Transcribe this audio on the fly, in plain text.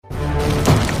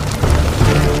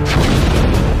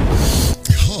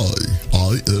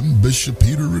Bishop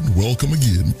Peter, and welcome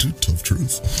again to Tough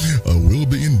Truth. I will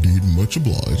be indeed much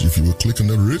obliged if you will click on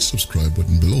that red subscribe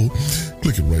button below.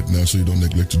 Click it right now so you don't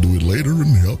neglect to do it later,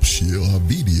 and help share our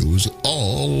videos a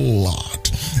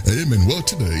lot. Amen. Well,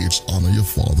 today it's Honor Your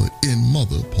Father and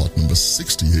Mother, part number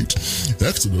 68,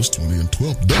 Exodus 20 and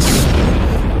 12. Thus,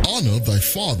 honor thy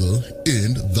father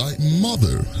and thy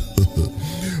mother.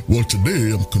 Well,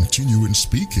 today I'm continuing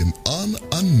speaking on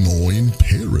annoying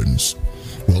parents.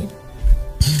 Well,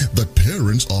 that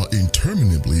parents are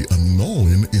interminably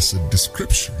annoying is a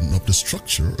description of the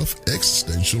structure of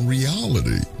existential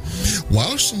reality.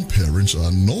 While some parents are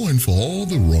annoying for all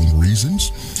the wrong reasons,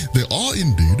 there are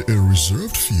indeed a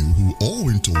reserved few who,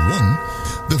 owing to one,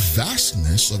 the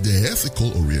vastness of their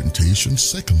ethical orientation,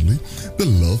 secondly, the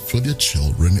love for their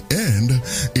children, and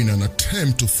in an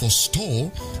attempt to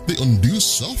forestall the undue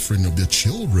suffering of their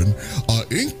children, are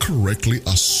incorrectly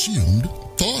assumed,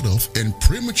 thought of, and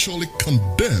prematurely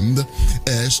condemned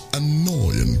as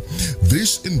annoying.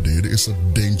 This indeed is a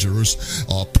dangerous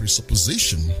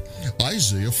presupposition.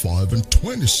 Isaiah 5 and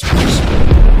 20 says,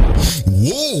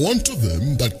 "Woe unto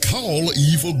them that call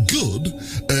evil good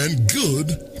and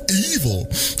good evil."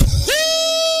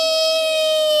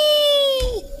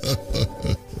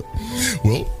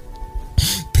 Well,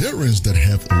 parents that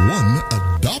have, one,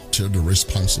 adopted the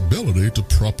responsibility to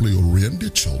properly orient their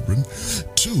children,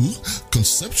 two,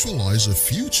 conceptualize a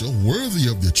future worthy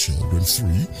of their children,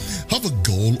 three, have a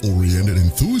goal-oriented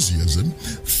enthusiasm,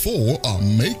 four, are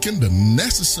making the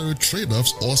necessary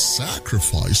trade-offs or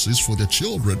sacrifices for their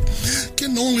children,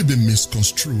 can only be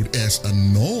misconstrued as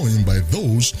annoying by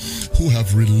those who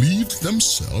have relieved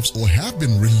themselves or have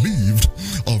been relieved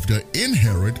of their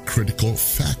inherent critical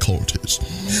faculties.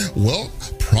 Well,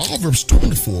 Proverbs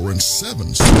 24 and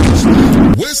 7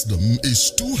 says, "Wisdom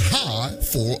is too high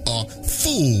for a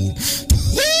fool."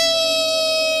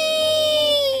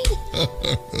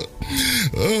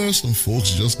 Some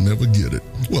folks just never get it.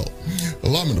 Well,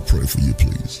 allow me to pray for you,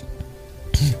 please.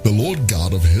 The Lord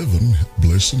God of heaven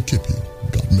bless and keep you.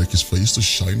 God make his face to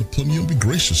shine upon you and be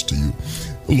gracious to you.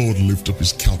 The Lord lift up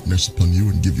his countenance upon you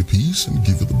and give you peace, and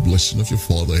give you the blessing of your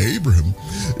father Abraham.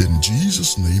 In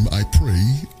Jesus' name I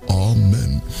pray.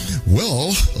 Amen.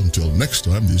 Well, until next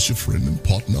time, this is your friend and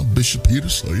partner, Bishop Peter,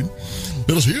 saying,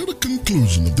 let us hear the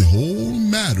conclusion of the whole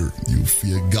matter. You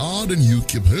fear God and you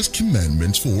keep his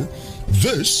commandments, for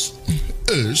this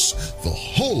is the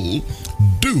whole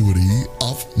duty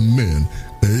of men.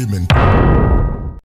 Amen.